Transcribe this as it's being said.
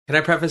Can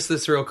I preface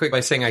this real quick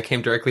by saying I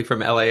came directly from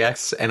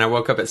LAX and I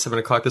woke up at 7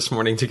 o'clock this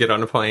morning to get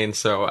on a plane,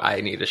 so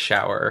I need a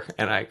shower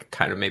and I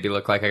kind of maybe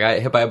look like I got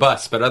hit by a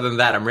bus. But other than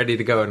that, I'm ready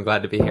to go and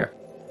glad to be here.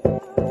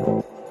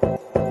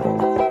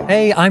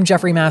 Hey, I'm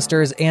Jeffrey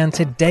Masters, and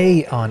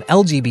today on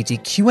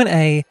LGBT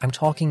Q&A, I'm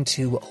talking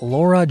to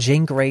Laura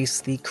Jane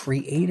Grace, the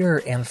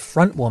creator and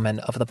frontwoman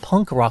of the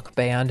punk rock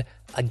band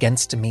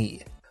Against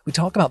Me. We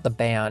talk about the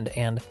band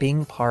and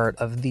being part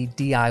of the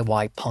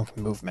DIY punk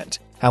movement.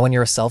 How when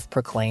you're a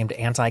self-proclaimed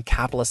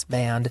anti-capitalist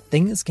band,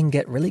 things can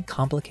get really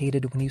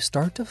complicated when you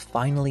start to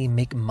finally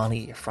make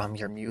money from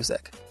your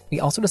music. We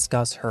also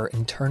discuss her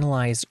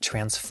internalized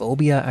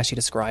transphobia, as she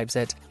describes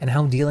it, and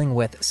how dealing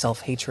with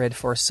self-hatred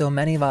for so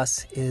many of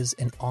us is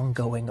an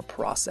ongoing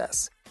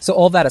process. So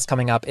all that is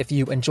coming up. If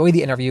you enjoy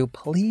the interview,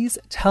 please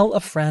tell a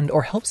friend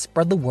or help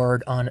spread the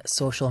word on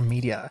social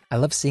media. I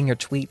love seeing your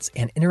tweets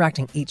and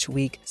interacting each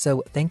week,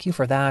 so thank you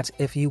for that.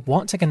 If you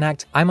want to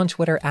connect, I'm on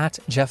Twitter at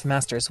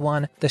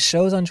JeffMasters1. The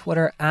show's on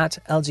Twitter at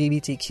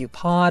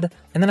LGBTQpod.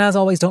 And then as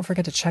always, don't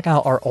forget to check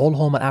out our old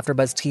home at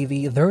AfterBuzz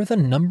TV. They're the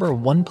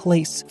 #1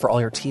 place for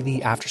all your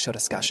TV after show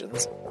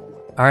discussions.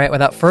 All right,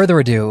 without further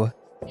ado,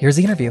 here's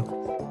the interview.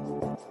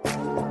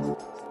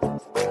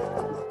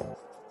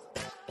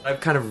 I've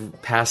kind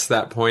of passed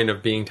that point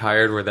of being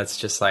tired where that's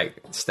just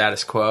like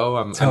status quo.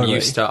 I'm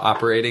used to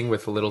operating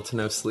with little to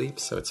no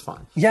sleep, so it's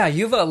fun. Yeah,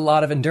 you have a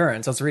lot of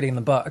endurance. I was reading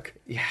the book.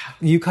 Yeah.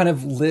 You kind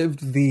of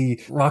lived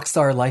the rock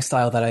star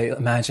lifestyle that I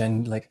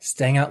imagined, like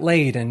staying out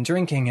late and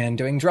drinking and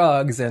doing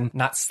drugs and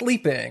not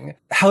sleeping.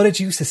 How did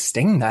you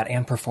sustain that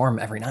and perform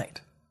every night?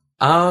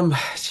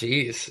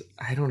 Geez,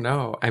 I don't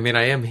know. I mean,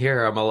 I am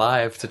here. I'm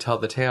alive to tell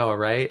the tale,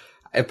 right?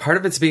 Part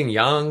of it's being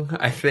young,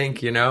 I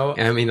think, you know?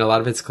 I mean, a lot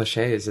of it's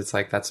cliches. It's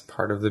like, that's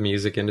part of the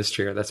music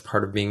industry, or that's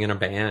part of being in a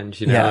band,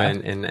 you know? Yeah.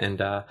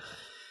 And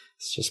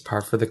it's just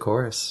par for the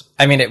course.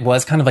 I mean, it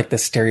was kind of like the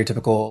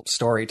stereotypical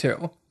story,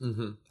 too.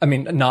 Mm-hmm. I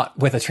mean, not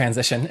with a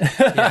transition.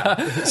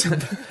 Yeah.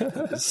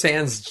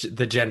 Sans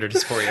the gender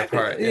dysphoria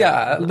part.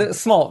 Yeah, the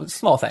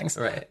small things.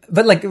 Right.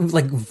 But like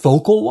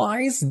vocal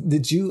wise,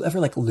 did you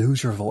ever like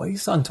lose your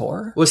voice on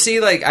tour? Well,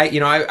 see, like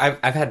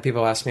I've had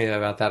people ask me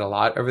about that a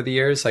lot over the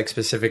years, like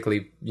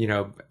specifically, you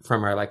know,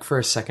 from our like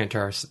first record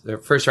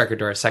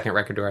to our second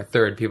record to our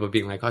third, people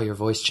being like, "Oh, your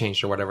voice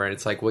changed" or whatever. And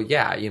it's like, well,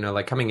 yeah, you know,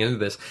 like coming into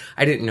this,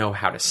 I didn't know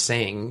how to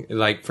sing.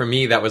 Like for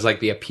me, that was like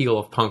the appeal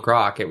of punk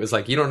rock. It was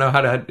like, you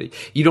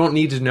don't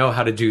need to know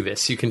how to do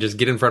this. You can just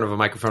get in front of a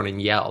microphone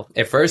and yell.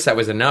 At first, that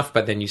was enough,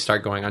 but then you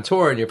start going on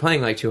tour and you're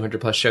playing like 200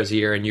 plus shows a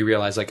year and you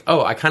realize like,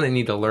 oh, I kind of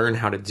need to learn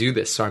how to do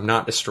this so I'm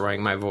not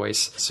destroying my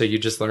voice. So you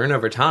just learn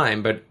over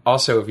time. But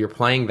also, if you're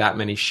playing that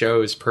many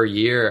shows per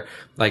year,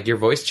 like your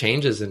voice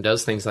changes and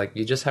does things like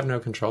you just have no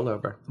control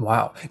over.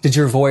 Wow. Did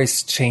your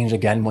voice change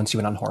again once you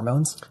went on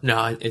hormones?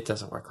 No, it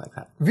doesn't work like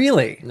that.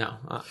 Really? No,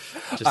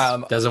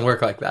 just doesn't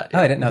work like that. Oh,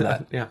 I didn't know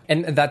that. Yeah.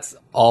 And that's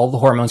all the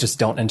hormones just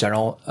don't in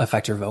general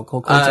affect your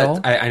vocal cords at all?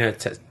 I know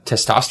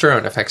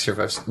testosterone affects your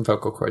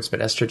vocal cords,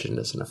 but estrogen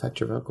doesn't affect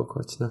your vocal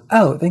cords, no.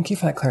 Oh, thank you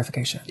for that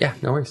clarification. Yeah,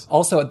 no worries.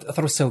 Also, I thought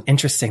it was so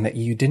interesting that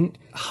you didn't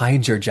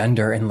hide your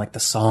gender in like the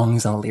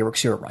songs and the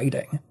lyrics you were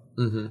writing.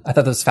 Mm-hmm. I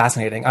thought that was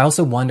fascinating. I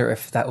also wonder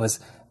if that was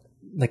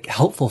like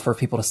helpful for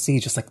people to see,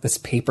 just like this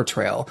paper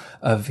trail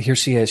of here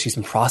she is, she's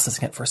been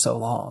processing it for so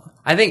long.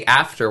 I think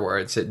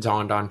afterwards it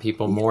dawned on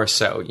people more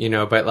so, you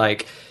know, but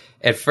like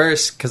at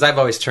first, because I've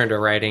always turned to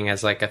writing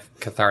as like a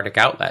cathartic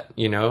outlet,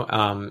 you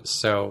know,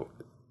 so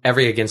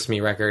every Against Me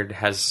record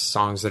has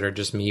songs that are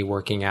just me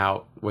working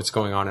out what's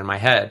going on in my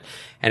head.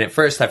 And at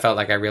first I felt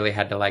like I really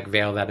had to like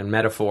veil that in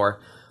metaphor.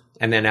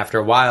 And then after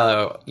a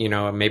while, you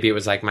know, maybe it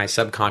was like my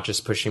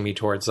subconscious pushing me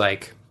towards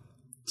like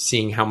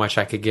seeing how much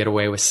I could get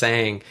away with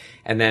saying,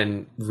 and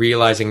then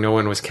realizing no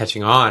one was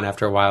catching on.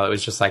 After a while, it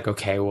was just like,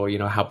 okay, well, you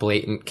know, how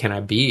blatant can I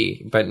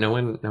be? But no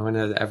one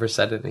has ever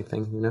said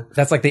anything, you know?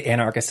 That's like the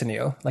anarchist in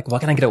you. Like,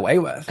 what can I get away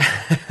with?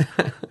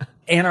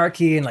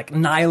 Anarchy and like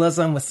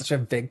nihilism was such a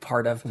big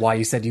part of why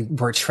you said you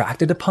were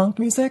attracted to punk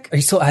music. Are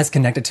you still as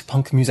connected to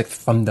punk music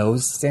from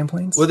those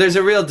standpoints? Well, there's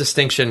a real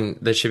distinction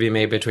that should be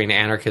made between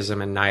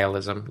anarchism and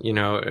nihilism. You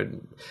know,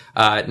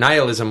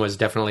 nihilism was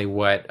definitely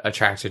what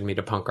attracted me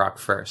to punk rock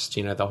first.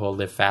 You know, the whole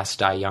live fast,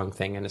 die young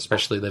thing, and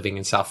especially living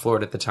in South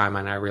Florida at the time,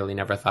 and I really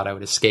never thought I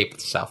would escape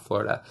South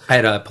Florida. I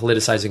had a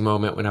politicizing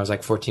moment when I was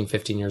like 14,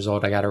 15 years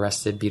old. I got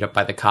arrested, beat up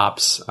by the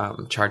cops,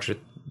 charged with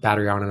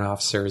battery on an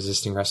officer,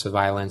 resisting arrest with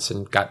violence,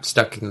 and got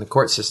stuck in the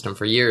court system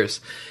for years.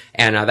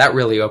 And that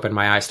really opened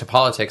my eyes to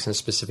politics, and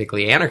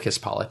specifically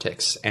anarchist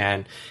politics.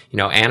 And, you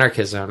know,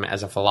 anarchism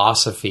as a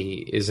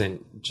philosophy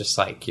isn't just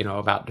like, you know,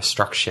 about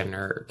destruction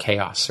or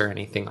chaos or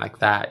anything like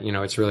that. You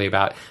know, it's really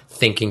about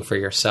thinking for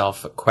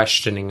yourself,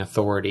 questioning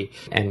authority,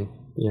 and,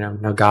 you know,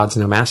 no gods,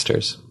 no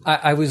masters.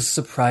 I was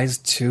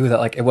surprised too that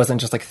like it wasn't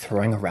just like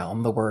throwing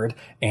around the word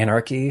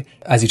anarchy.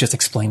 As you just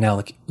explained now,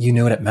 like you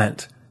knew what it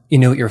meant. You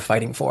knew what you were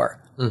fighting for.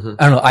 Mm-hmm.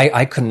 I don't know.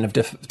 I couldn't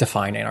have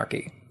defined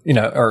anarchy.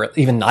 or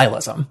even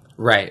nihilism.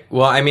 Right.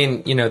 Well, I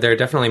mean, there are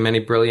definitely many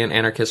brilliant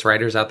anarchist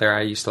writers out there.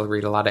 I used to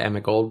read a lot of Emma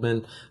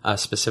Goldman,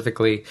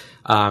 specifically,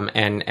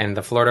 and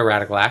the Florida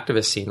radical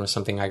activist scene was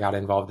something I got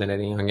involved in at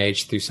a young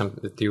age through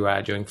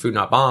doing Food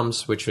Not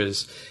Bombs, which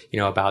was,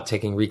 about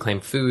taking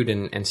reclaimed food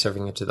and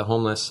serving it to the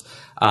homeless.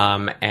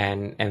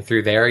 And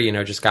through there,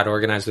 just got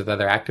organized with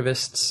other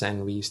activists,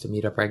 and we used to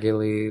meet up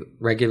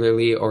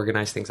regularly,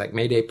 organize things like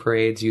May Day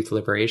parades, youth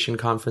liberation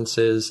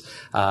conferences,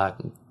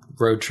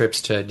 road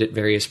trips to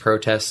various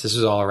protests. This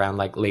was all around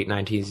like late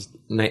 1990s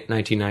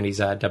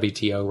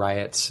WTO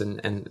riots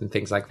and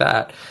things like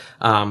that.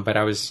 But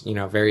I was,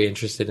 very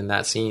interested in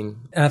that scene.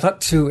 And I thought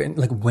too,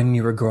 like when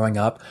you were growing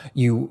up,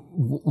 you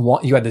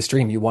had this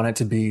dream. You wanted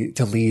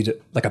to lead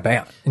like a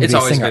band. It's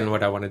always been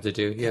what I wanted to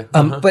do. Yeah.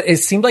 But it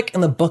seemed like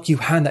in the book you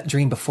had that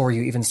dream before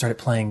you even started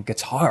playing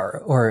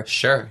guitar, or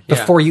sure, yeah.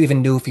 Before you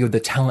even knew if you had the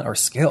talent or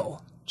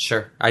skill.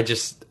 Sure.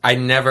 I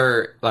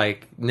never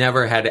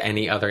had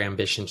any other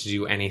ambition to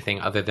do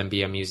anything other than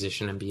be a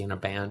musician and be in a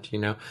band,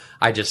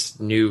 I just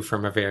knew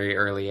from a very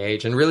early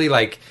age. And really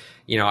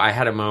I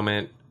had a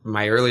moment,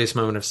 my earliest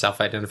moment of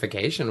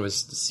self-identification was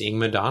seeing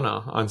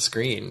Madonna on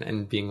screen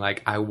and being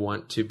like, I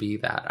want to be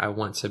that. I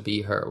want to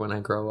be her when I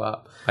grow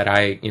up. But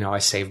I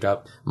saved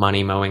up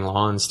money mowing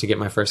lawns to get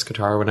my first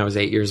guitar when I was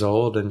 8 years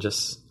old, and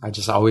I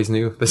just always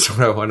knew this is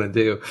what I want to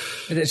do.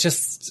 It's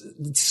just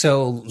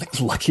so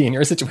lucky in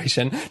your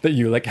situation that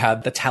you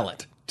had the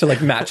talent to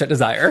match that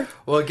desire.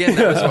 Well, again,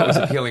 that was what was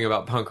appealing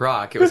about punk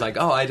rock. It was like,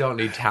 I don't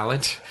need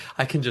talent.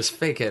 I can just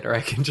fake it, or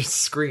I can just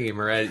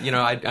scream, or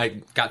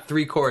I got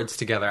 3 chords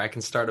together. I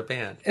can start a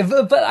band.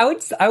 But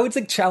I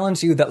would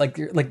challenge you that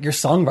your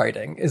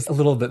songwriting is a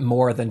little bit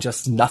more than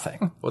just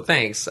nothing. Well,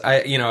 thanks.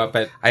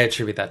 But I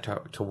attribute that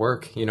to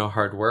work.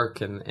 Hard work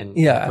and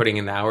putting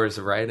in the hours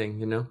of writing.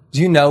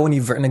 Do you know when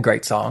you've written a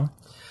great song?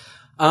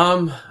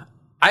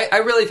 I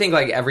really think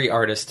every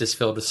artist is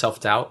filled with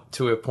self-doubt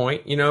to a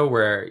point,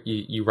 where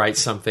you write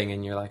something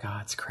and you're like,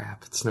 it's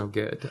crap. It's no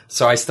good.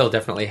 So I still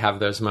definitely have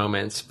those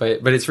moments,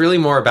 but it's really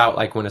more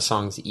about when a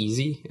song's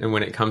easy and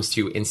when it comes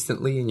to you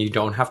instantly and you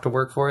don't have to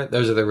work for it.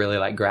 Those are the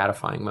really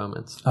gratifying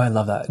moments. Oh, I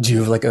love that. Do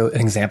you have an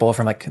example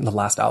from the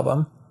last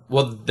album?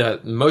 Well, the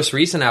most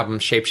recent album,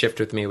 Shapeshift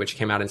With Me, which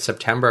came out in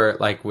September,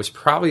 was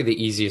probably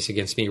the easiest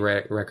Against Me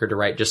record to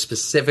write, just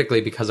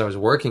specifically because I was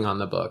working on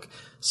the book.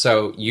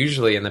 So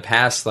usually in the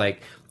past,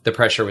 the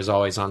pressure was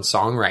always on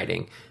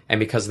songwriting.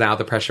 And because now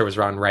the pressure was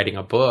on writing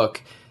a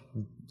book,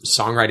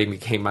 songwriting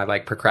became my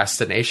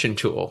procrastination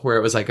tool, where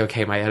it was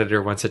okay, my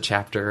editor wants a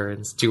chapter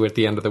and it's due at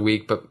the end of the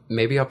week, but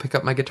maybe I'll pick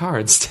up my guitar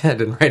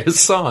instead and write a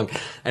song.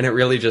 And it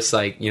really just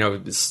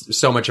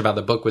so much about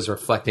the book was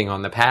reflecting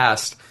on the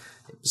past.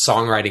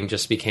 Songwriting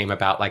just became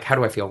about how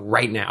do I feel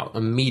right now,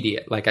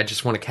 immediate, I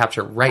just want to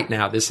capture right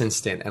now, this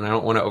instant, and I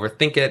don't want to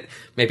overthink it.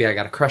 Maybe I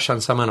got a crush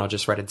on someone, I'll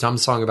just write a dumb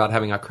song about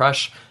having a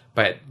crush.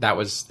 But that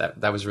was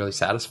really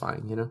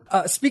satisfying,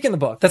 Speaking of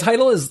the book, the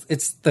title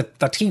it's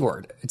the T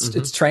word. It's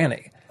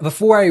tranny.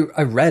 Before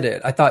I read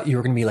it, I thought you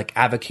were going to be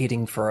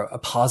advocating for a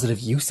positive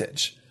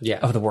usage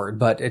of the word,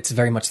 but it's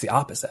very much the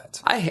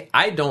opposite.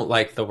 I don't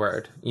like the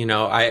word.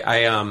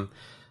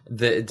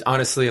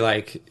 Honestly,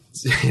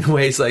 in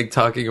ways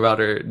talking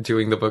about or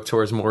doing the book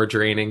tour is more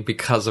draining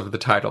because of the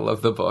title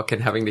of the book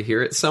and having to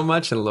hear it so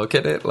much and look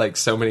at it,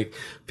 so many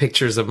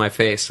pictures of my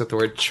face with the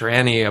word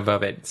tranny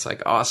above it. It's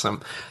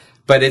awesome.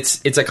 But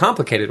it's a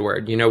complicated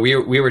word.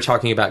 We were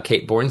talking about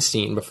Kate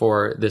Bornstein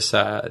before this,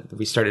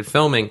 we started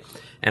filming,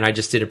 and I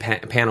just did a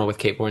panel with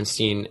Kate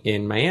Bornstein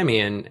in Miami,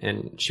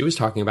 and she was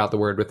talking about the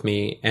word with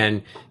me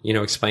and,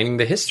 explaining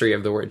the history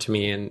of the word to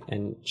me.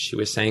 And she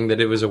was saying that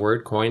it was a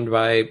word coined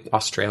by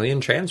Australian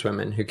trans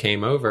women who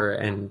came over,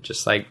 and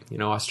just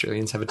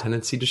Australians have a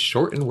tendency to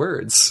shorten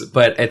words.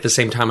 But at the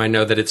same time, I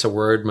know that it's a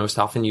word most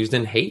often used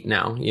in hate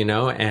now,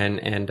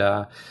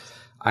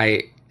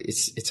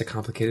 it's a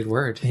complicated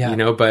word,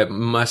 but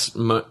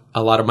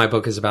a lot of my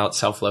book is about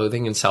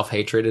self-loathing and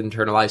self-hatred,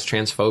 internalized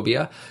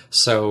transphobia.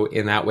 So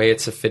in that way,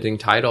 it's a fitting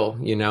title,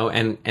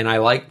 and I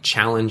like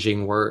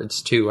challenging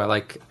words too. I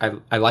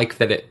like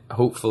that it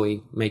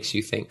hopefully makes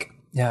you think.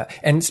 Yeah.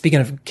 And speaking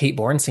of Kate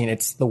Bornstein,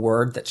 it's the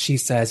word that she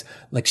says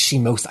she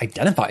most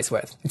identifies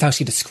with. It's how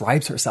she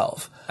describes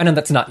herself. I know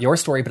that's not your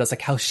story, but it's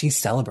how she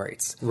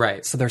celebrates.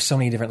 Right. So there's so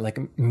many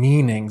different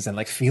meanings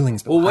and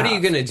feelings. Well, what are you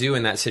going to do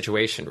in that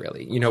situation,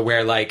 really?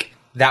 Where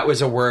that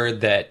was a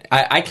word that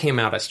I came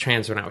out as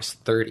trans when I was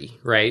 30,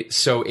 right?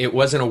 So it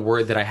wasn't a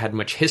word that I had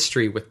much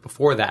history with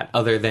before that,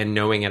 other than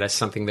knowing it as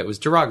something that was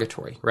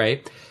derogatory,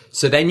 right?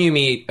 So then you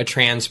meet a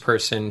trans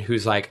person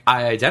who's I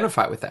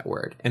identify with that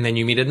word. And then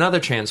you meet another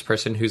trans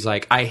person who's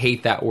I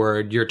hate that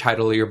word. Your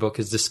title of your book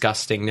is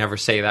disgusting. Never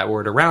say that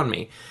word around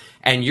me.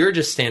 And you're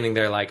just standing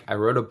there I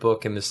wrote a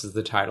book and this is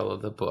the title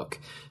of the book.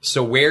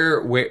 So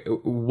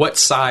what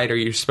side are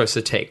you supposed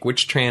to take?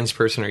 Which trans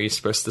person are you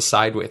supposed to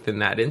side with in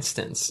that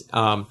instance?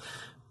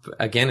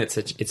 Again,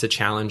 it's a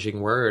challenging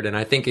word. And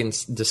I think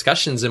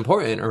discussion's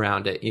important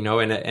around it,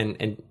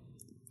 and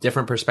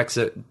different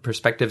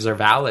perspectives are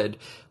valid,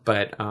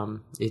 but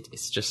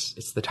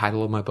it's the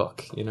title of my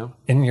book, you know?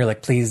 And you're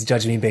like, please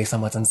judge me based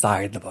on what's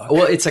inside the book.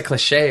 Well, it's a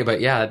cliche,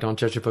 but yeah, don't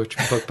judge a book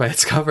by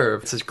its cover.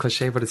 It's a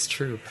cliche, but it's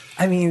true.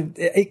 I mean,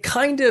 it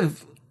kind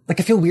of, like,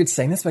 I feel weird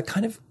saying this, but it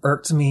kind of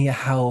irked me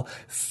how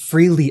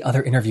freely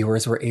other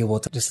interviewers were able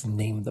to just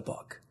name the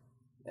book.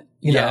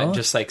 You know?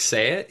 Just like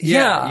say it.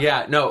 Yeah.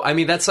 Yeah. No, I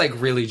mean, that's like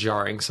really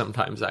jarring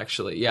sometimes,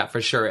 actually. Yeah, for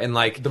sure. And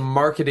like the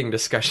marketing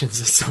discussions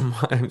that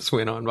sometimes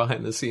went on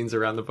behind the scenes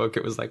around the book,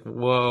 it was like,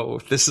 whoa,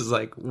 this is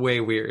like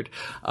way weird.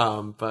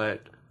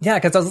 But yeah,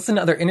 because I was listening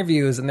to other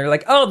interviews and they're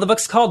like, oh, the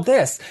book's called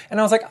this. And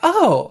I was like,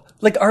 oh,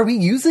 like, are we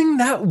using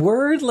that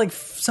word like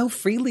so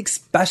freely,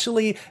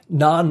 especially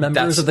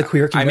non-members of the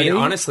queer community? I mean,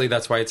 honestly,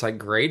 that's why it's like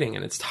grating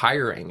and it's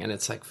tiring. And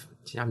it's like,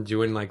 I'm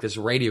doing like this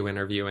radio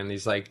interview and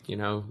these like, you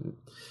know,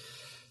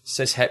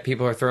 cishet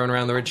people are throwing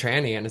around the word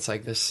tranny, and it's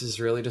like, this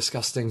is really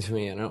disgusting to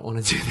me. I don't want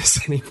to do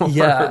this anymore.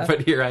 Yeah.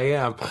 But here I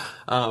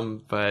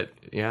am. But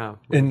yeah,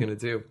 what are you gonna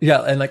do?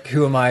 Yeah, and like,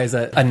 who am I as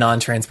a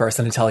non-trans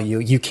person to tell you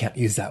you can't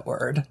use that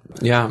word?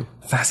 Yeah.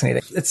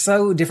 Fascinating. It's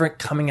so different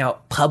coming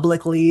out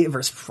publicly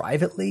versus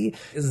privately.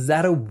 Is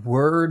that a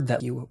word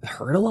that you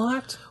heard a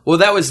lot? Well,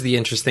 that was the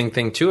interesting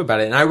thing too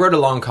about it. And I wrote a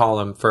long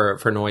column for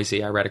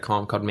Noisy. I read a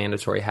column called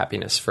Mandatory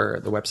Happiness for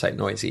the website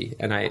Noisy,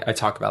 and I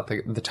talk about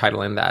the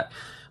title in that.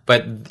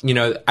 But, you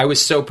know, I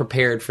was so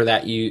prepared for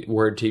that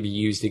word to be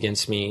used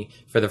against me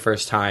for the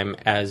first time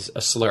as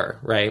a slur,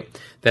 right?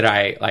 That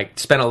I like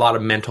spent a lot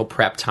of mental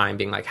prep time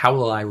being like, how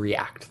will I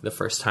react the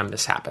first time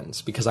this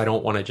happens? Because I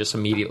don't want to just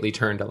immediately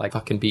turn to like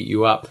fucking beat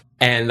you up.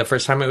 And the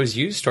first time it was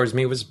used towards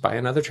me was by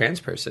another trans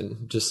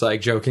person, just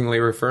like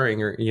jokingly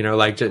referring, or, you know,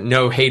 like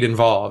no hate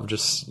involved,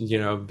 just, you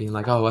know, being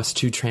like, oh, us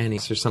two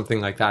trannies or something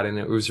like that. And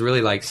it was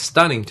really like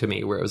stunning to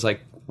me, where it was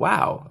like,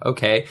 wow,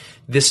 okay,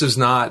 this is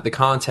not the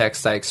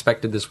context I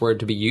expected this word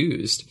to be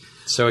used.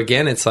 So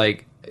again, it's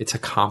like, it's a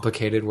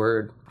complicated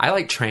word. I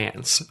like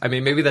trans. I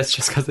mean, maybe that's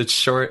just because it's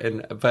short,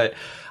 but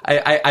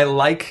I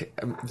like,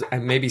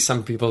 maybe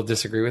some people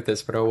disagree with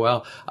this, but oh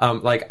well.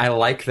 Like, I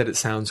like that it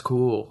sounds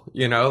cool,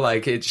 you know,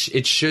 like it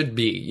should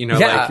be, you know,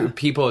 yeah. Like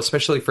people,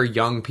 especially for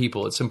young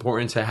people, it's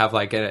important to have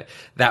like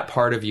that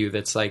part of you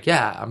that's like,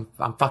 yeah,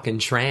 I'm fucking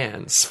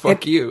trans.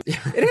 Fuck you.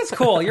 It is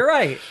cool. You're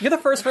right. You're the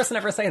first person to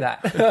ever say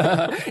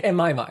that in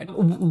my mind.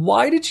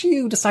 Why did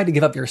you decide to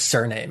give up your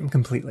surname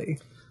completely?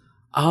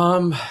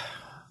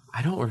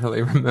 I don't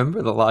really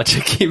remember the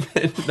logic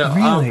even. No,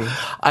 really?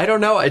 I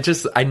don't know.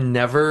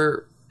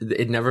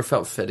 It never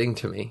felt fitting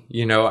to me.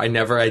 You know, I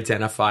never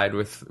identified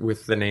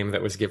with the name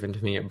that was given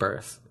to me at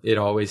birth. It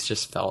always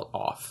just felt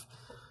off.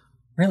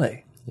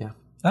 Really? Yeah.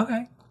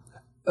 Okay.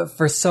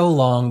 For so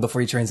long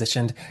before you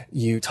transitioned,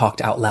 you talked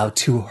out loud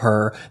to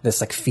her,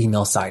 this like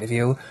female side of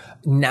you.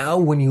 Now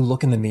when you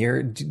look in the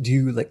mirror, do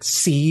you like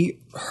see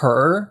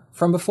her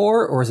from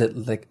before, or is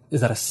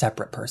that a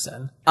separate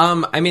person?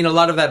 I mean, a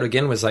lot of that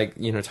again was like,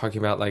 you know, talking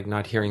about like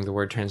not hearing the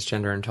word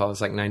transgender until I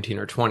was like 19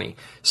 or 20.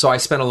 So I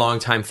spent a long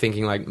time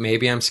thinking like,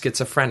 maybe I'm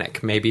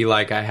schizophrenic. Maybe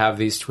like I have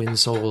these twin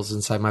souls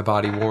inside my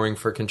body warring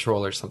for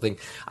control or something.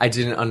 I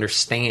didn't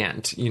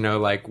understand, you know,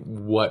 like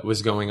what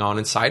was going on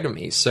inside of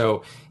me.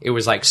 So it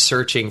was like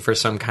searching for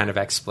some kind of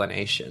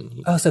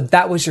explanation. Oh, so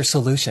that was your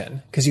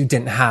solution because you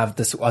didn't have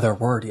this other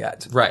word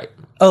yet. Right.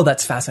 Oh,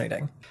 that's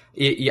fascinating.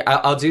 Yeah,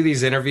 I'll do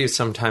these interviews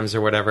sometimes or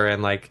whatever,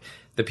 and like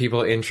the people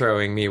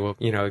introing me will,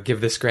 you know,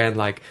 give this grand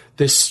like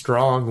this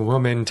strong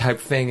woman type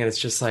thing, and it's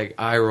just like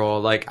eye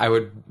roll. Like I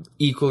would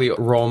equally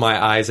roll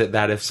my eyes at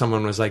that if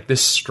someone was like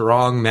this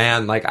strong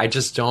man. Like I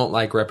just don't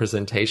like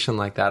representation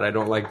like that. I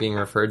don't like being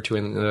referred to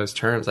in those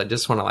terms. I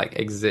just want to like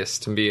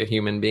exist and be a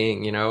human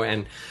being, you know.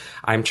 And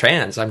I'm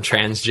trans. I'm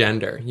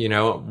transgender. You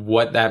know,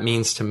 what that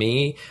means to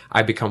me,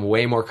 I become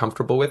way more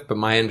comfortable with, but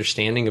my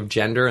understanding of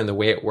gender and the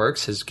way it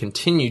works has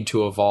continued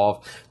to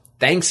evolve,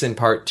 thanks in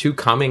part to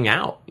coming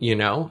out, you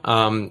know,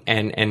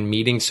 and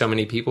meeting so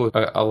many people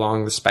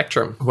along the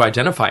spectrum who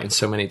identify in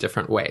so many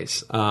different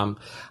ways.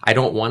 I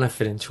don't want to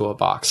fit into a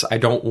box. I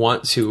don't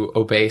want to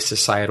obey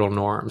societal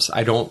norms.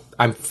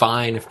 I'm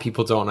fine if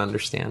people don't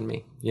understand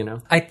me, you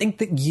know? I think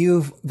that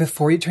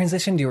before you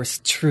transitioned, you were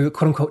true,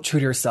 quote unquote, true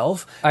to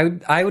yourself.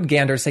 I would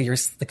gander say your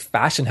like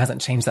fashion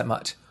hasn't changed that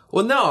much.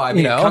 Well, no, I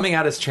mean, You know? coming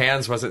out as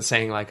trans wasn't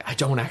saying like, I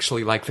don't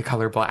actually like the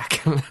color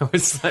black. I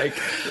was like,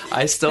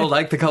 I still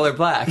like the color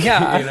black.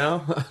 Yeah. You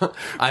know,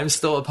 I'm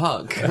still a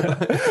punk.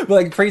 But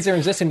like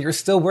pre-transition, you're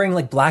still wearing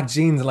like black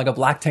jeans and like a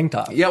black tank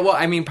top. Yeah. Well,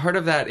 I mean, part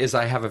of that is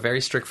I have a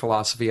very strict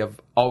philosophy of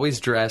always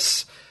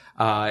dress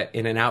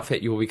in an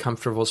outfit you will be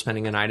comfortable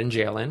spending a night in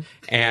jail in.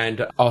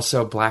 And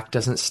also black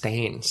doesn't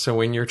stain. So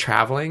when you're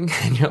traveling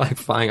and you're like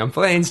flying on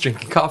planes,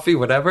 drinking coffee,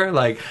 whatever,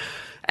 like,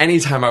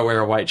 anytime I wear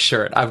a white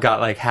shirt, I've got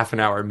like half an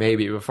hour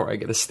maybe before I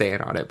get a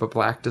stain on it, but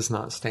black does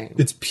not stain.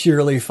 It's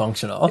purely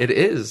functional. It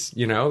is,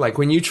 you know, like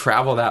when you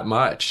travel that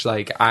much,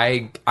 like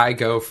I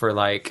go for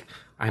like,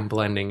 I'm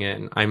blending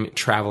in. I'm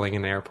traveling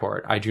in an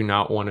airport. I do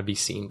not want to be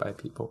seen by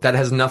people. That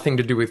has nothing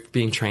to do with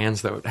being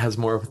trans, though. It has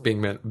more with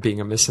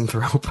being a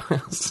misanthrope.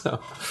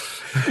 So,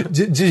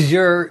 does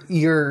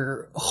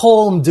your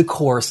whole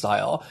decor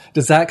style,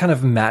 does that kind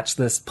of match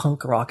this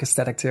punk rock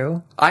aesthetic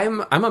too?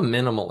 I'm a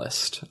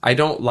minimalist. I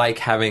don't like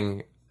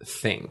having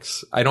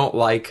things. I don't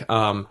like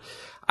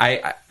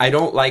I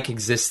don't like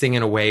existing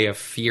in a way of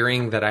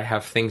fearing that I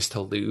have things to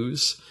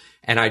lose,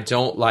 and I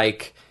don't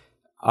like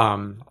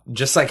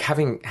just like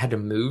having had to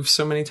move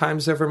so many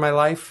times over my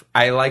life.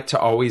 I like to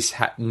always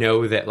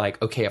know that, like,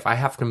 okay, if I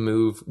have to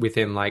move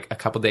within like a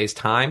couple days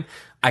time,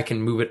 I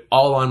can move it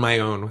all on my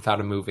own without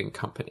a moving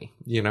company,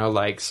 you know,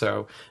 like,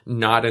 so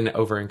not an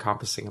over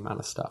encompassing amount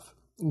of stuff.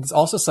 There's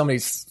also somebody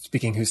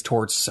speaking who's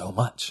toured so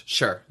much.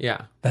 Sure.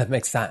 Yeah. That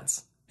makes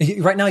sense.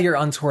 Right now you're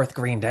on tour with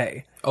Green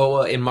Day. Oh,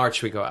 well, in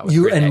March we go out with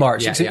You Green in Day.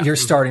 March. Yeah, So yeah. you're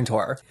starting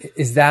tour.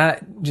 Is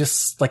that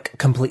just like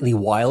completely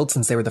wild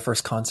since they were the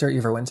first concert you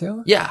ever went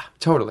to? Yeah,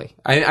 totally.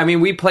 I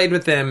mean, we played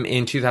with them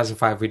in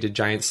 2005. We did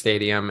Giant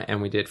Stadium,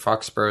 and we did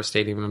Foxborough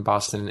Stadium in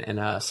Boston, and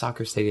a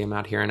soccer stadium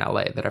out here in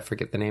LA that I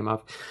forget the name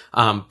of.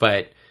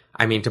 But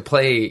I mean, to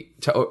play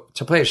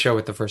a show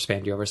with the first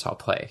band you ever saw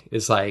play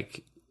is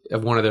like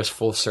one of those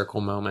full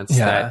circle moments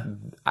that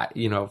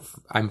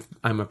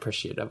I'm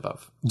appreciative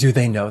of. Do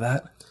they know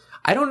that?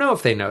 I don't know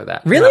if they know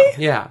that. Really?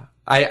 No. Yeah.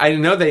 I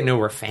know they know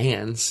we're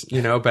fans,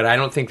 you know, but I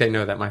don't think they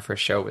know that my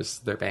first show was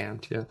their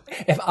band. Yeah.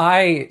 If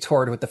I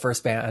toured with the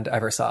first band I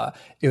ever saw,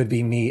 it would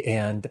be me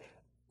and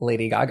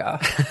Lady Gaga.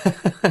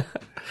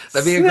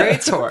 That'd be a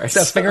great tour.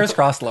 So fingers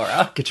crossed,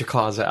 Laura. Get your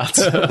claws out.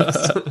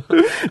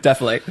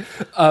 Definitely.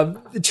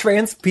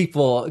 Trans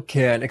people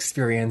can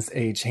experience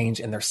a change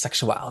in their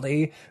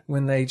sexuality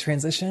when they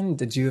transition.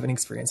 Did you have any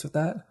experience with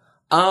that?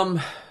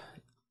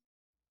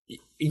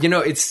 You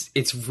know,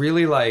 it's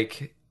really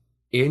like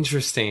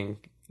interesting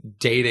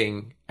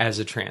dating as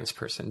a trans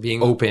person,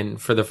 being open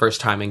for the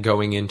first time and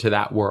going into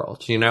that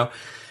world, you know?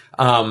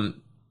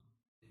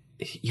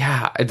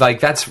 Yeah, like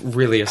that's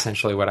really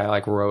essentially what I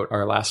like wrote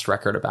our last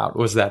record about,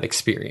 was that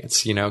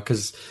experience, you know,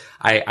 because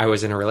I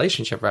was in a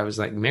relationship where I was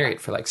like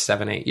married for like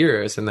 7-8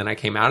 years. And then I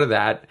came out of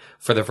that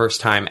for the first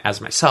time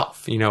as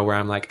myself, you know, where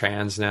I'm like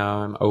trans now,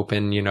 I'm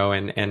open, you know,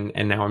 and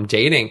now I'm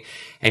dating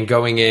and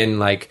going in,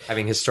 like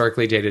having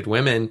historically dated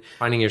women,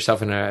 finding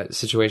yourself in a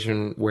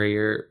situation where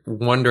you're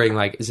wondering,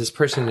 like, is this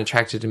person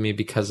attracted to me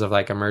because of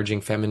like emerging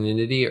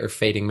femininity or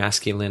fading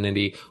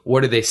masculinity?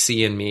 What do they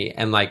see in me?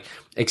 And like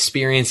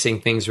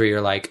experiencing things where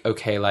you're like,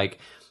 okay, like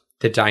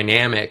the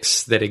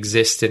dynamics that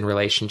exist in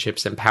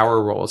relationships and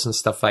power roles and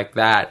stuff like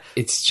that.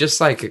 It's just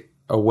like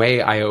a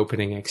way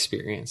eye-opening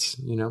experience,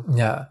 you know?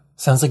 Yeah.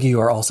 Sounds like you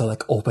are also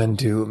like open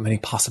to many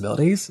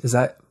possibilities. Is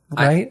that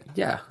right?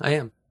 Yeah, I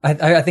am.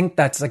 I think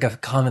that's like a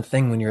common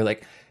thing when you're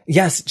like,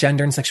 yes,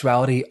 gender and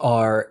sexuality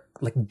are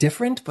like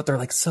different, but they're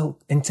like so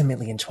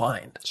intimately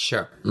entwined.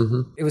 Sure.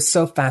 Mm-hmm. It was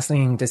so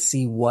fascinating to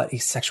see what a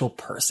sexual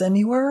person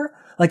you were,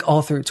 like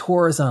all through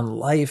tours on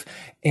life.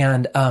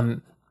 And,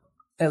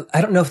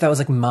 I don't know if that was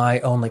like my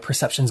own like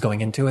perceptions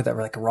going into it that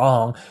were like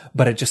wrong,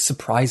 but it just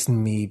surprised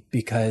me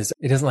because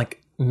it doesn't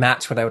like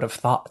match what I would have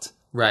thought.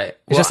 Right.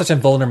 It's just such a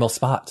vulnerable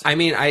spot. I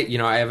mean,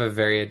 I have a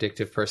very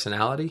addictive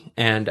personality,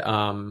 and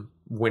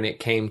when it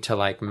came to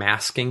like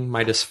masking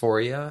my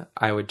dysphoria,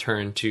 I would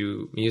turn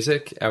to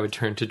music, I would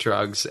turn to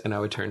drugs, and I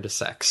would turn to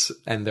sex,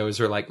 and those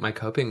were like my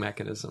coping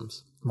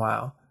mechanisms.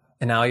 Wow.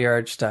 And now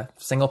you're just a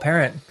single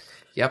parent.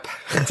 Yep.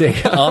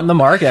 On the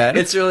market.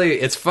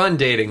 It's fun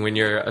dating when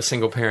you're a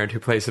single parent who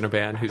plays in a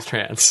band who's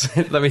trans.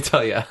 Let me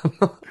tell you.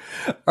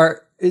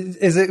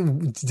 Does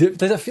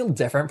it feel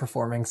different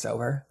performing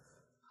sober?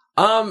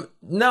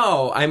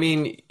 No, I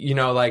mean, you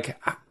know,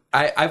 like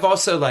I've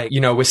also like,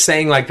 you know, with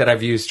saying like that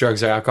I've used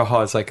drugs or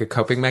alcohol as like a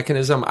coping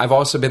mechanism. I've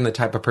also been the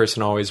type of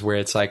person always where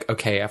it's like,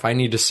 okay, if I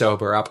need to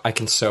sober up, I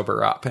can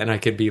sober up, and I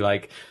could be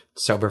like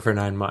sober for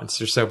 9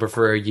 months or sober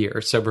for a year, or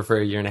sober for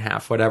a year and a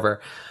half,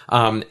 whatever.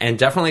 And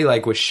definitely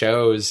like with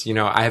shows, you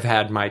know, I've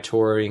had my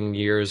touring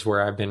years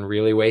where I've been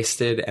really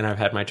wasted, and I've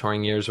had my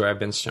touring years where I've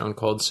been stone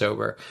cold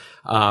sober.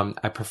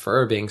 I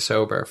prefer being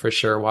sober for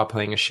sure while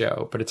playing a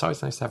show, but it's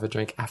always nice to have a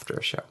drink after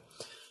a show.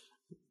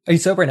 Are you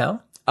sober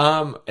now?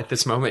 At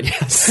this moment,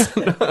 yes.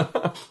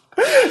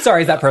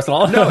 Sorry, is that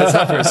personal? No, it's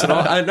not personal.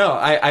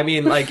 I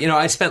mean, like, you know,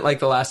 I spent like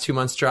the last 2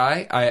 months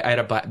dry. I had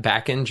a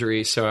back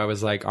injury, so I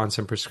was like on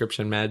some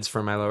prescription meds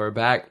for my lower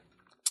back.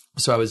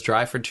 So I was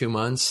dry for 2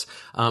 months.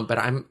 But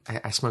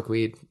I smoke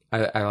weed.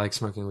 I like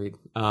smoking weed.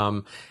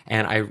 And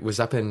I was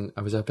up in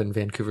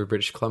Vancouver,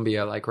 British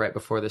Columbia, like right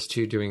before this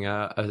too, doing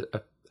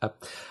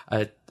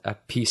a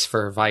piece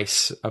for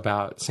Vice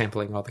about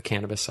sampling all the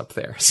cannabis up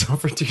there. So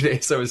for 2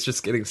 days, I was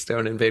just getting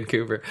stoned in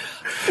Vancouver.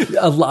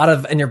 A lot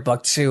of in your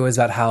book too is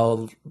about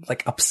how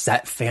like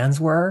upset fans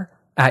were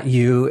at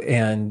you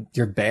and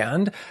your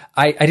band.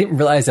 I didn't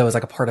realize that was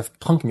like a part of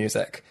punk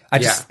music.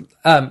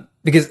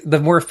 Because the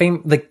more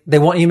fame, like they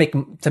want you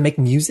to make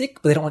music,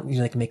 but they don't want you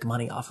to like make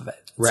money off of it.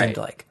 It right. seemed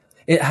like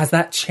has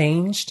that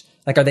changed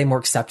Like, are they more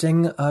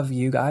accepting of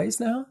you guys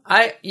now?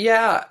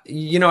 Yeah,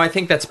 I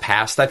think that's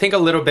past. I think a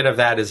little bit of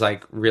that is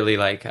like really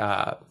like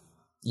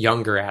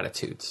younger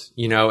attitudes,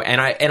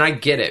 and I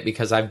get it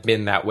because I've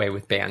been that way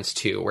with bands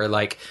too, where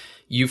like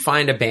you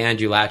find a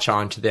band, you latch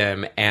on to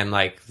them, and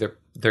like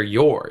they're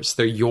yours,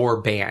 they're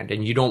your band,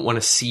 and you don't want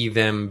to see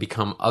them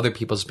become other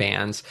people's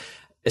bands,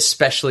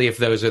 especially if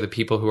those are the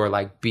people who are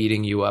like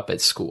beating you up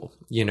at school,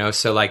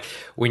 So like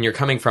when you're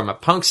coming from a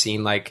punk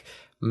scene, like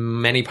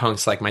many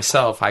punks like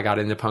myself, I got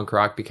into punk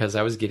rock because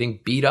I was getting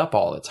beat up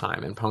all the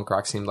time, and punk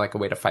rock seemed like a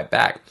way to fight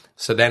back.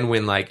 So then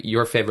when like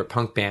your favorite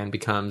punk band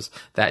becomes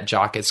that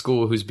jock at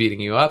school who's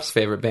beating you up's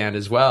favorite band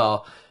as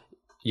well,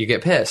 you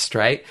get pissed,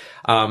 right?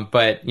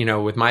 But,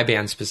 with my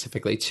band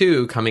specifically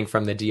too, coming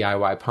from the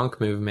DIY punk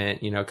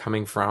movement,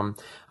 coming from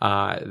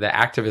the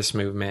activist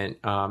movement,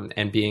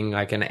 and being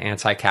like an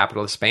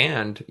anti-capitalist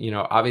band,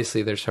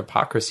 obviously there's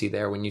hypocrisy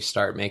there when you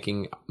start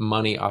making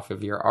money off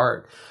of your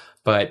art.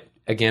 But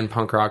again,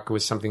 punk rock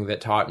was something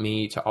that taught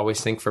me to always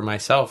think for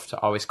myself, to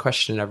always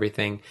question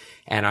everything.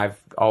 And I've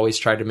always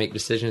tried to make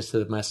decisions to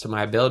the best of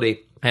my ability.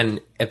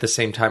 And at the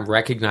same time,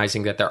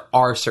 recognizing that there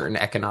are certain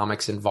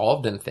economics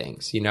involved in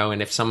things,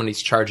 and if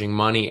somebody's charging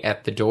money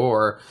at the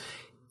door,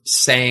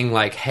 saying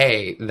like,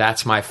 hey,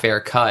 that's my fair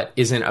cut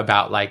isn't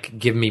about like,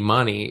 give me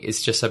money.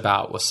 It's just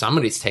about, well,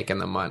 somebody's taking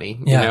the money,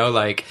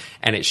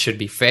 and it should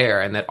be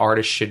fair, and that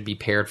artists should be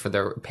paid for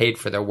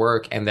their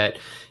work, and that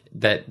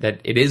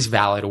it is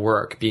valid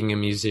work. Being a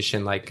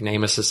musician, like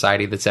name a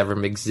society that's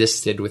ever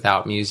existed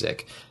without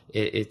music.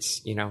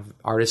 It's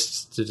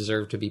artists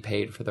deserve to be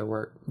paid for their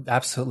work.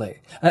 Absolutely.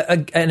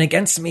 And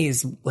Against Me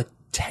is like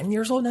 10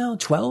 years old now?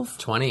 12?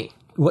 20.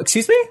 What,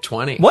 excuse me?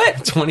 20.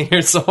 What? 20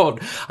 years old.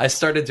 I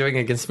started doing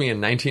Against Me in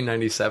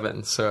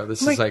 1997. So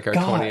this is like our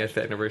 20th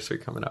anniversary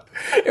coming up.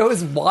 It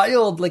was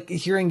wild, like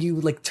hearing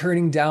you like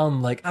turning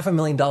down like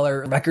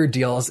 $500,000 record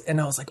deals. And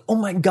I was like, oh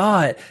my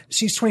God,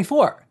 she's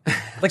 24.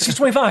 Like she's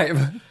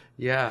 25.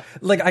 Yeah.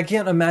 Like I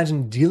can't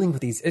imagine dealing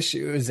with these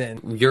issues.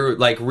 And you're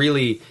like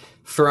really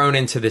thrown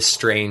into this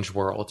strange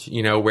world,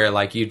 where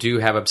like you do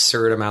have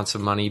absurd amounts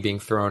of money being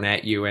thrown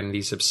at you and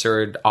these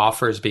absurd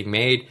offers being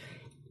made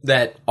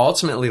that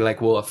ultimately like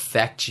will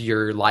affect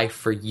your life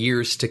for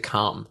years to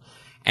come.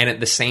 And at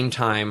the same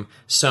time,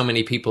 so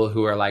many people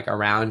who are like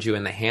around you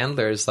and the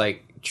handlers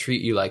like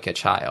treat you like a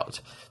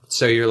child.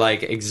 So you're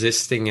like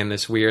existing in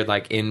this weird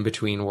like in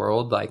between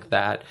world like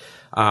that.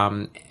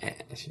 And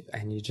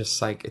you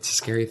just like, it's a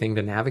scary thing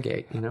to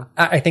navigate,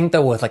 I think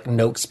though with like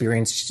no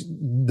experience,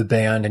 the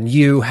band and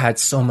you had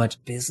so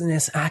much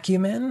business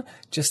acumen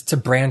just to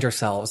brand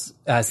yourselves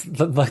as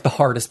like the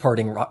hardest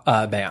partying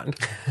band,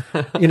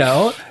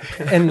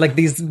 and like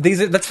these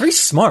that's very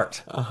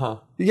smart.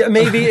 Yeah,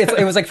 maybe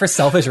it was like for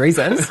selfish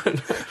reasons.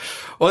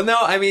 Well, no,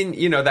 I mean,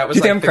 that was. Do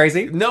you think I'm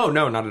crazy? No,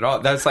 not at all.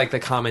 That's like the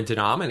common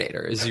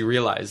denominator. Is you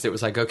realized it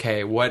was like,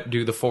 okay, what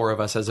do the four of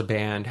us as a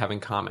band have in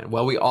common?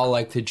 Well, we all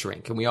like to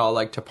drink and we all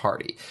like to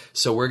party,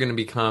 so we're going to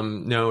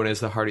become known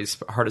as the hardest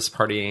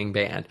partying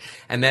band.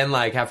 And then,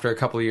 like after a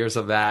couple of years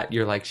of that,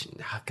 you're like,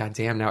 God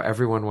damn, now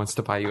everyone wants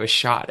to buy you a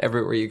shot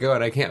everywhere you go,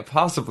 and I can't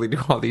possibly do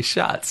all these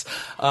shots.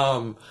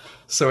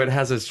 So it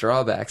has its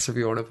drawbacks, if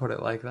you want to put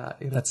it like that.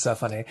 That's so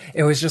funny.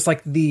 It was just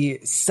like the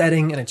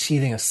setting and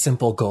achieving of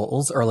simple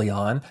goals early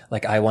on.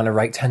 Like, I want to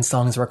write 10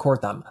 songs and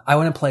record them. I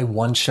want to play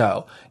one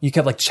show. You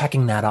kept like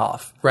checking that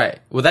off. Right.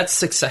 Well, that's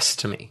success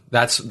to me.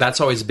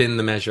 That's always been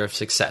the measure of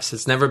success.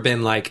 It's never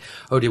been like,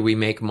 oh, did we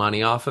make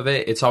money off of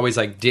it? It's always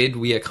like, did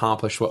we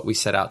accomplish what we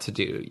set out to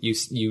do?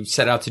 You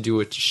set out to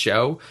do a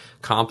show,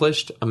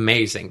 accomplished,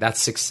 amazing.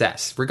 That's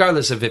success.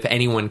 Regardless of if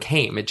anyone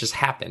came, it just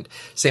happened.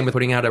 Same with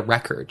putting out a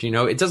record.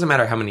 It doesn't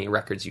matter how many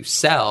records you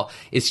sell.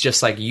 It's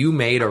just like you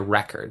made a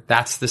record.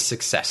 That's the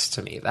success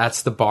to me.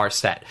 That's the bar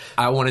set.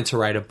 I wanted to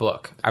write a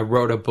book. I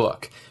wrote a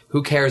book.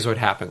 Who cares what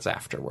happens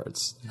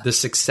afterwards? The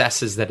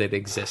success is that it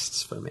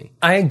exists for me.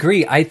 I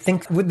agree. I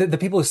think with the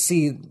people who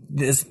see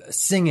this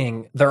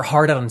singing, they're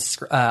hard out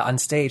on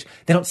stage.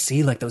 They don't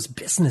see like those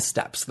business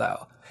steps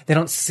though. They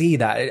don't see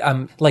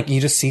that. Like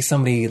you just see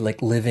somebody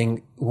like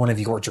living one of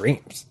your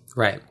dreams.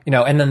 Right.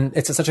 And then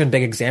it's such a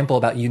big example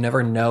about you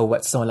never know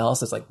what someone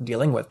else is like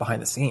dealing with behind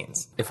the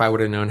scenes. If I would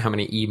have known how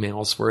many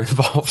emails were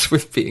involved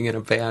with being in a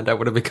band, I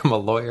would have become a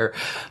lawyer.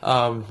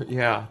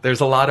 Yeah,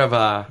 there's a lot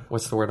of,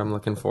 what's the word I'm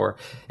looking for?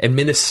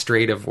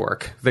 Administrative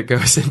work that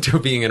goes into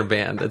being in a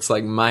band. It's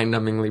like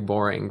mind-numbingly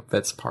boring.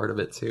 That's part of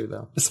it too,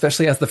 though.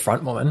 Especially as the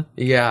front woman.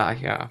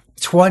 Yeah.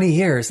 20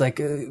 years, like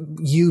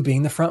you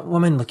being the front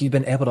woman, like you've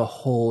been able to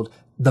hold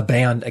the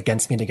band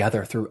Against Me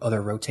together through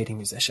other rotating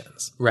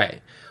musicians.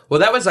 Right. Well,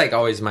 that was like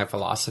always my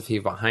philosophy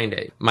behind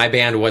it. My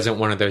band wasn't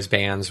one of those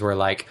bands where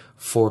like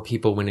 4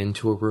 people went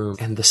into a room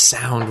and the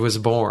sound was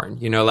born.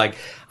 You know, like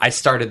I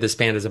started this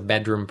band as a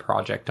bedroom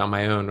project on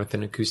my own with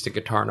an acoustic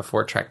guitar and a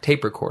 4-track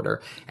tape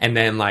recorder. And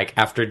then like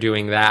after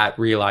doing that,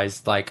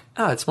 realized like,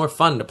 oh, it's more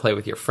fun to play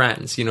with your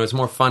friends. You know, it's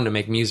more fun to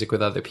make music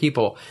with other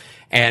people.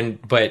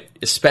 But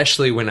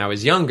especially when I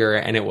was younger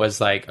and it was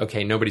like,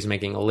 okay, nobody's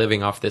making a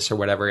living off this or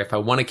whatever. If I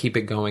want to keep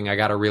it going, I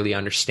got to really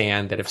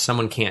understand that if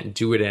someone can't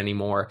do it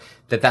anymore,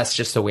 that's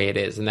just the way it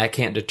is. And that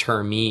can't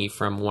deter me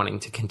from wanting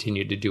to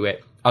continue to do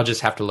it. I'll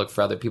just have to look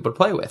for other people to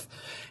play with.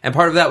 And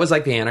part of that was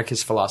like the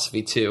anarchist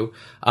philosophy too.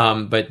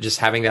 But just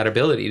having that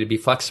ability to be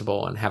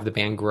flexible and have the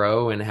band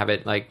grow and have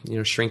it like, you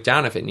know, shrink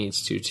down if it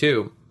needs to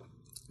too,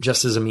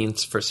 just as a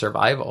means for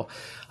survival.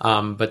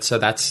 But so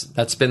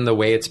that's been the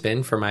way it's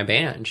been for my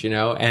band, you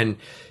know, and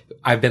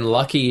I've been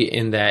lucky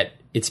in that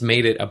it's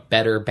made it a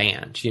better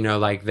band, you know,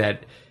 like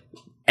that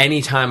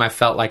anytime I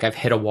felt like I've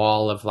hit a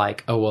wall of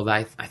like, oh, well,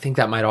 I think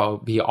that might all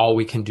be all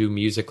we can do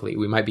musically.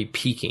 We might be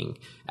peaking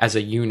as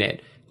a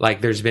unit.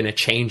 Like there's been a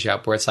change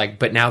up where it's like,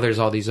 but now there's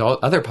all these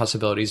other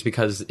possibilities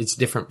because it's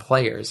different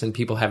players and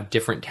people have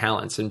different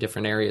talents in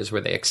different areas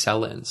where they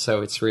excel in.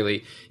 So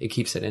it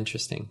keeps it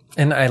interesting.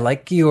 And I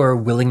like your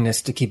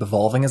willingness to keep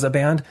evolving as a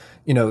band.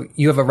 You know,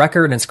 you have a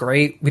record and it's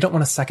great. We don't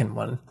want a second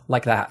one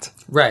like that.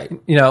 Right.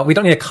 You know, we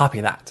don't need to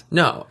copy that.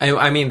 No,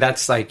 I mean,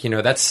 that's like, you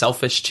know, that's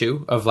selfish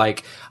too, of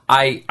like,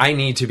 I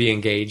need to be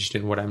engaged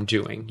in what I'm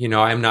doing. You know,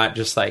 I'm not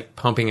just like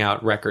pumping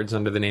out records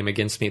under the name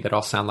Against Me that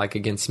all sound like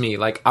Against Me.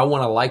 Like, I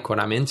want to like what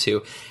I'm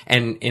into.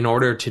 And in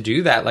order to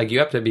do that, like, you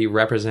have to be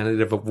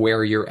representative of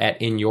where you're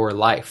at in your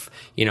life.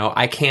 You know,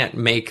 I can't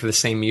make the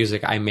same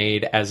music I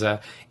made as a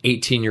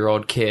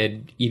 18-year-old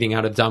kid eating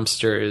out of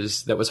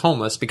dumpsters that was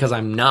homeless because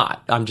I'm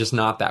just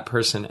not that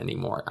person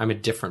anymore. I'm a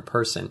different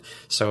person.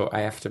 So I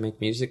have to make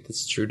music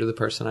that's true to the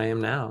person I am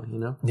now, you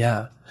know?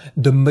 Yeah.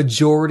 The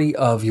majority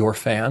of your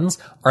fans,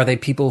 are they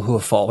people who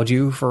have followed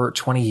you for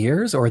 20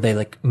 years or are they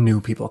like new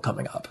people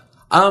coming up?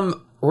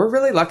 We're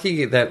really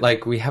lucky that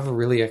like we have a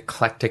really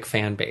eclectic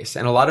fan base.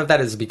 And a lot of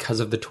that is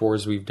because of the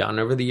tours we've done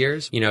over the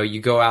years. You know,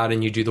 you go out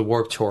and you do the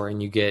Warped Tour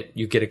and you get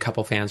a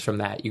couple fans from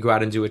that. You go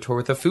out and do a tour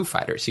with the Foo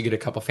Fighters, you get a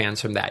couple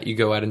fans from that. You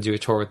go out and do a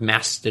tour with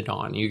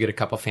Mastodon, you get a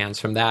couple fans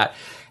from that.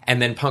 And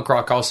then punk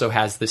rock also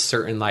has this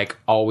certain like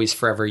always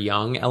forever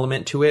young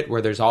element to it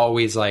where there's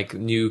always like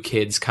new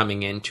kids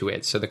coming into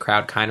it. So the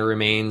crowd kind of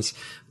remains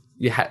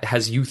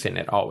has youth in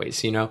it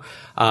always, you know?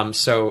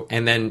 So,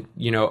 and then,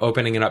 you know,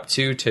 opening it up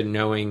too to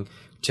knowing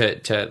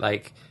to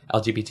like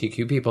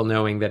LGBTQ people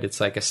knowing that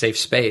it's like a safe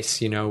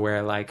space, you know,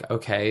 where like,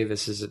 okay,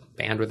 this is a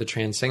band with a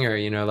trans singer,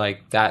 you know,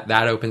 like that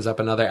opens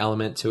up another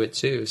element to it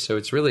too. So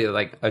it's really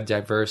like a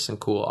diverse and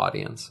cool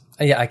audience.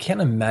 Yeah, I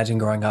can't imagine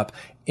growing up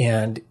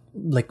and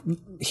like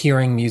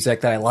hearing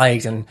music that I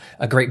liked and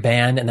a great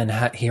band and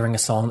then hearing a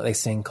song that they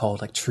sing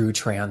called like True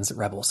Trans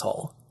Rebel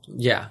Soul.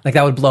 Yeah. Like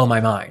that would blow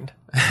my mind.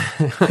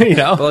 You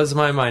know? Blows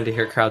my mind to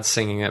hear crowds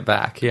singing it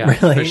back. Yeah,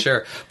 really? For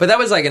sure. But that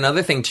was like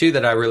another thing too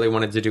that I really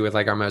wanted to do with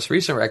like our most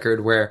recent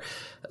record where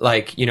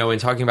like, you know, in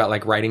talking about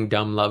like writing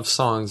dumb love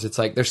songs, it's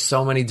like there's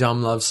so many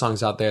dumb love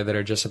songs out there that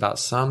are just about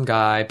some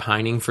guy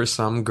pining for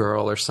some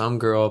girl or some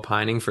girl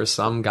pining for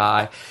some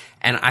guy.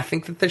 And I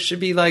think that there should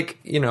be like,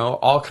 you know,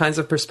 all kinds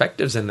of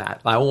perspectives in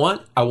that. I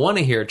want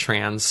to hear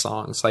trans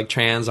songs, like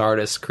trans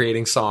artists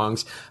creating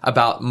songs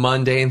about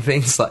mundane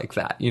things like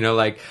that, you know,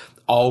 like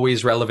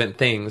always relevant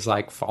things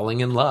like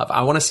falling in love.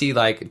 I want to see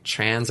like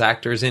trans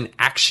actors in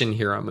action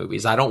hero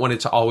movies. I don't want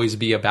it to always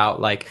be about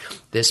like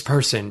this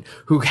person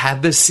who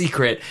had this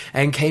secret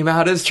and came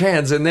out as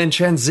trans and then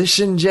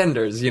transitioned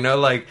genders, you know,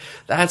 like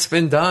that's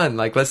been done.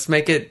 Like, let's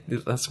make it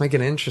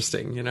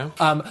interesting, you know?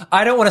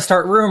 I don't want to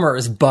start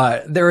rumors,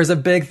 but there is a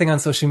big thing on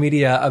social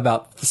media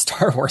about the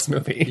Star Wars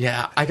movie.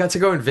 Yeah. I got to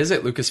go and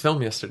visit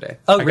Lucasfilm yesterday.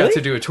 Oh, I really? got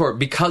to do a tour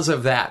because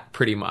of that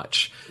pretty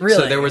much. Really?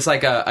 So there was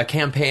like a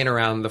campaign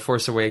around The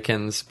Force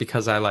Awakens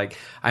because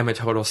I'm a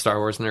total Star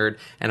Wars nerd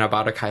and I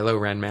bought a Kylo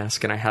Ren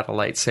mask and I had a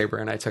lightsaber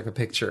and I took a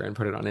picture and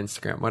put it on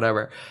Instagram,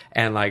 whatever.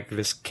 And like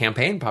this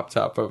campaign popped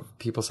up of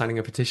people signing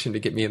a petition to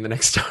get me in the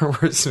next Star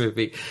Wars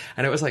movie.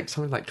 And it was like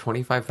something like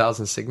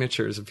 25,000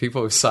 signatures of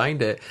people who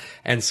signed it.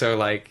 And so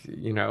like,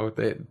 you know,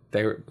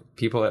 they were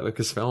people at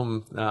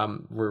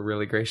Lucasfilm were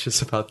really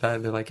gracious about that.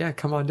 And they're like, yeah,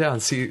 come on down,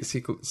 see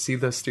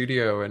the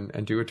studio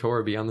and do a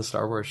tour, be on the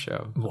Star Wars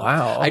show.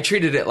 Wow. I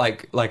treated it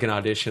like an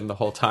audition the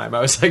whole time.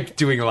 I was like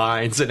doing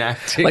lines and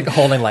acting. Like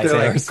holding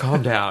lightsabers. Like,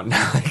 calm down.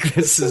 Like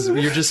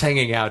you're just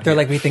hanging out They're here.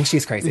 like, we think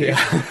she's crazy.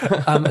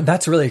 Yeah.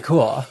 That's really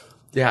cool.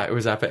 Yeah, it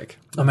was epic.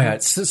 Oh my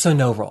God. So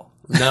no role.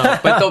 No,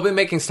 but they'll be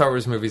making Star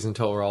Wars movies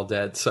until we're all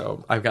dead,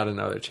 so I've got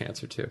another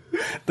chance or two.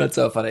 That's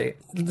so funny.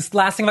 This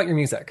last thing about your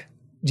music.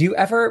 Do you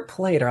ever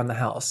play it around the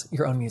house,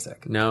 your own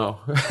music? No.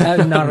 Not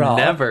at all?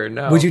 Never,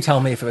 no. Would you tell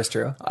me if it was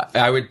true?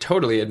 I would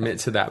totally admit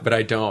to that, but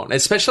I don't.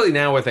 Especially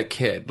now with a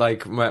kid.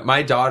 Like,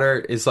 my daughter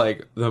is,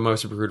 like, the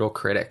most brutal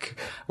critic.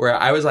 Where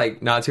I was,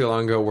 like, not too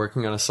long ago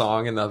working on a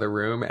song in the other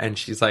room, and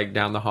she's, like,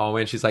 down the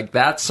hallway, and she's like,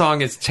 that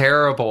song is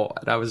terrible.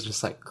 And I was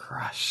just, like,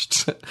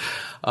 crushed.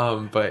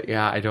 But,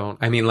 yeah, I don't.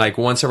 I mean, like,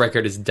 once a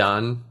record is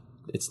done,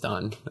 it's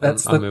done.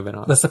 I'm moving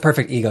on. That's the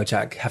perfect ego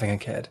check, having a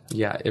kid.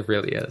 Yeah, it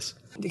really is.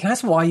 Can I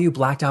ask why you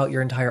blacked out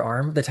your entire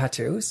arm, the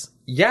tattoos?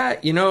 Yeah,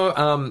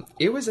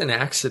 it was an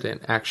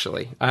accident,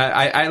 actually.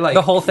 I like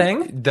the whole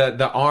thing,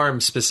 the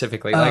arm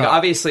specifically. Like,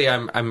 obviously,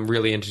 I'm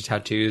really into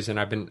tattoos, and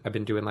I've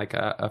been doing like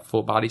a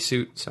full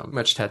bodysuit, so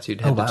much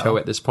tattooed head to toe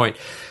at this point.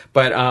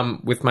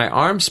 But with my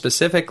arm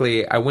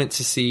specifically, I went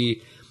to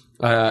see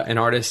an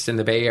artist in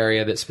the Bay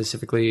Area that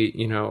specifically,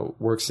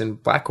 works in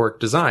blackwork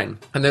design.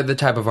 And they're the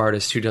type of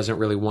artist who doesn't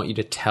really want you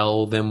to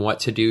tell them what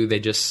to do. They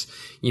just,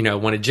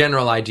 want a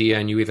general idea,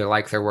 and you either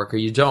like their work or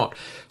you don't.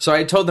 So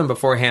I told them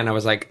beforehand, I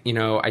was like,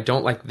 I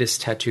don't like this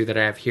tattoo that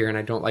I have here, and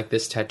I don't like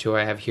this tattoo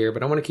I have here,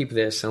 but I want to keep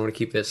this, and I want to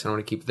keep this, and I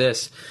want to keep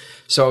this.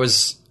 So I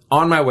was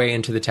on my way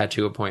into the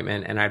tattoo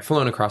appointment, and I'd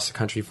flown across the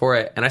country for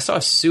it, and I saw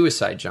a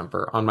suicide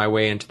jumper on my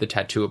way into the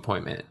tattoo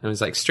appointment. It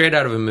was like straight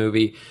out of a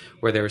movie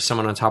where there was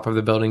someone on top of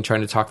the building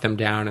trying to talk them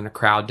down and a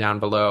crowd down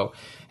below.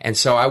 And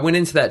so I went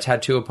into that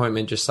tattoo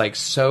appointment just like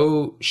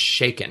so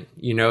shaken,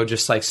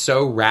 just like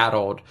so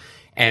rattled,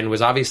 and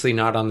was obviously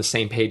not on the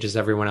same page as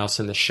everyone else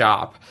in the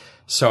shop.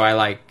 So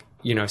I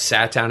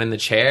sat down in the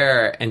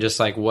chair and just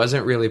like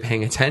wasn't really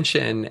paying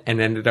attention,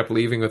 and ended up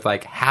leaving with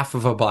like half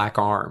of a black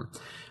arm.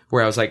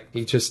 Where I was like,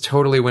 he just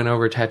totally went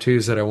over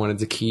tattoos that I wanted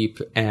to keep.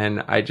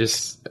 And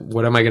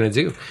what am I going to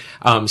do?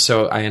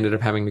 So I ended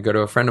up having to go to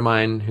a friend of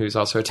mine who's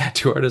also a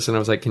tattoo artist. And I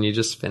was like, can you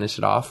just finish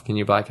it off? Can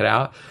you black it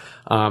out?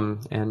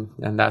 And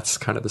that's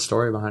kind of the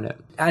story behind it.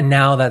 And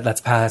now that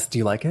that's passed, do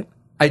you like it?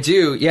 I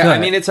do. Yeah. Good. I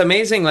mean, it's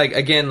amazing. Like,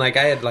 again, like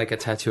I had like a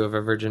tattoo of a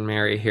Virgin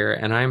Mary here,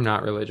 and I'm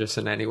not religious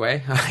in any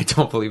way. I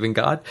don't believe in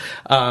God.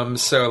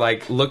 So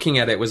like looking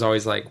at it was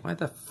always like, why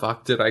the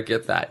fuck did I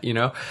get that?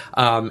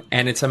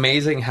 And it's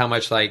amazing how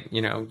much like,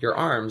 your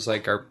arms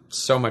like are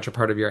so much a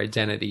part of your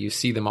identity. You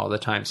see them all the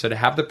time. So to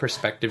have the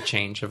perspective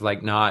change of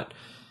like not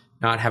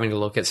having to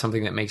look at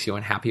something that makes you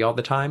unhappy all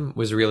the time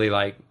was really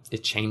like,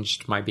 it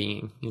changed my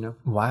being,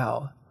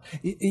 Wow.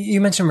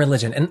 You mentioned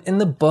religion, and in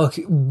the book,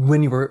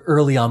 when you were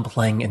early on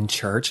playing in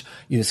church,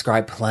 you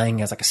described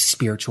playing as like a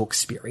spiritual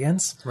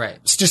experience. Right.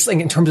 It's just like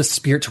in terms of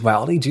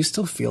spirituality, do you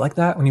still feel like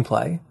that when you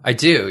play? I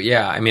do.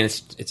 Yeah. I mean,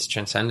 it's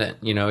transcendent.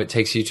 It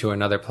takes you to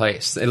another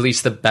place. At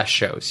least the best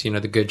shows,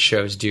 the good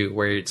shows do,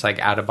 where it's like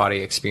out of body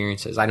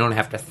experiences. I don't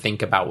have to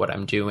think about what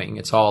I'm doing.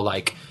 It's all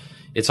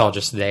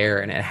just there,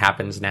 and it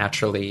happens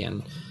naturally.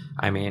 And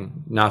I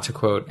mean, not to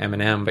quote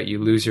Eminem, but you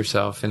lose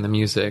yourself in the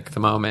music the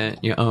moment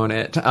you own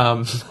it.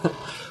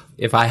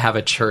 If I have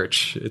a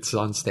church, it's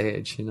on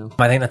stage,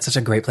 I think that's such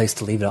a great place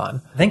to leave it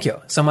on. Thank you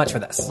so much for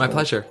this. My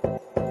pleasure.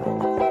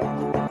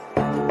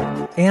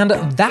 And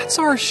that's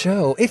our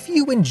show. If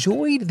you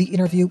enjoyed the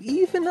interview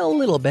even a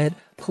little bit,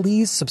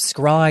 please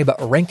subscribe,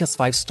 rank us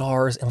 5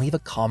 stars, and leave a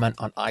comment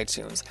on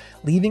iTunes.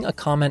 Leaving a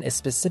comment is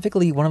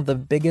specifically one of the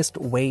biggest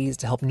ways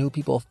to help new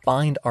people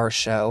find our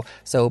show,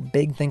 so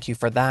big thank you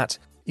for that.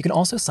 You can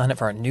also sign up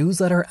for our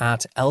newsletter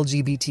at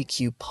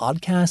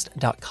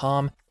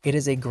lgbtqpodcast.com. It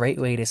is a great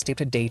way to stay up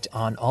to date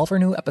on all of our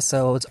new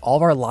episodes, all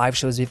of our live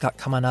shows we've got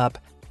coming up.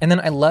 And then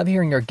I love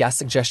hearing your guest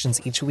suggestions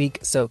each week,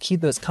 so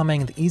keep those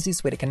coming. The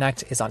easiest way to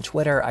connect is on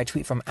Twitter. I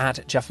tweet from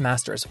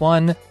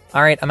 @JeffMasters1.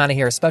 All right, I'm out of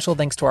here. Special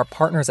thanks to our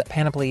partners at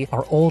Panoply,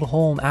 our old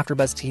home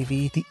AfterBuzz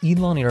TV, the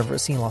Elon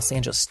University in Los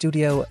Angeles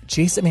studio,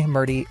 Jason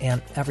McMurdy,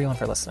 and everyone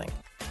for listening.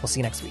 We'll see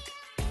you next week.